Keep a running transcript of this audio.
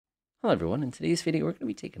Hello everyone, in today's video we're going to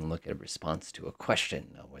be taking a look at a response to a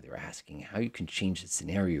question where they're asking how you can change the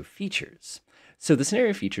scenario features. So the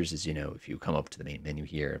scenario features is, if you come up to the main menu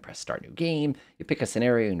here and press start new game, you pick a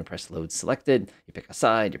scenario and you press load selected, you pick a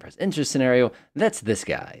side, you press enter scenario. That's this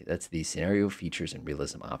guy. That's the scenario features and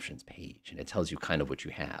realism options page, and it tells you kind of what you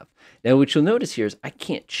have. Now what you'll notice here is I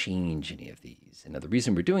can't change any of these. And now the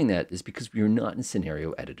reason we're doing that is because we are not in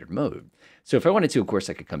scenario editor mode. So if I wanted to, of course,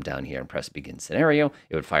 I could come down here and press begin scenario.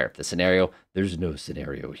 It would fire up the scenario. There's no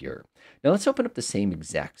scenario here. Now let's open up the same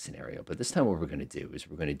exact scenario, but this time what we're going to do is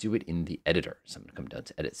we're going to do it in the editor. So I'm going to come down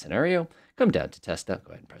to edit scenario, come down to Testa,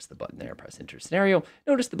 go ahead and press the button there, press enter scenario.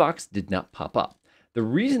 Notice the box did not pop up. The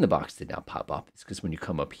reason the box did not pop up is because when you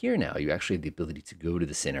come up here now, you actually have the ability to go to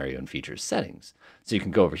the scenario and features settings. So you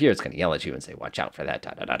can go over here, it's going to yell at you and say, watch out for that,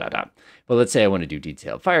 da, da, da, da, da. But let's say I want to do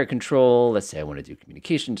detailed fire control. Let's say I want to do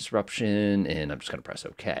communication disruption, and I'm just going to press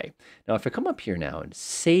OK. Now, if I come up here now and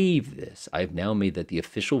save this, I've now made that the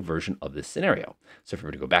official version of this scenario. So if we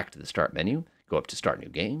were to go back to the start menu, go up to start new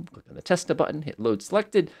game, click on the Testa button, hit load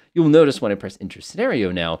selected. You'll notice when I press enter scenario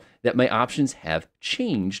now that my options have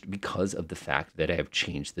changed because of the fact that I have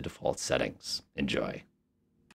changed the default settings. Enjoy.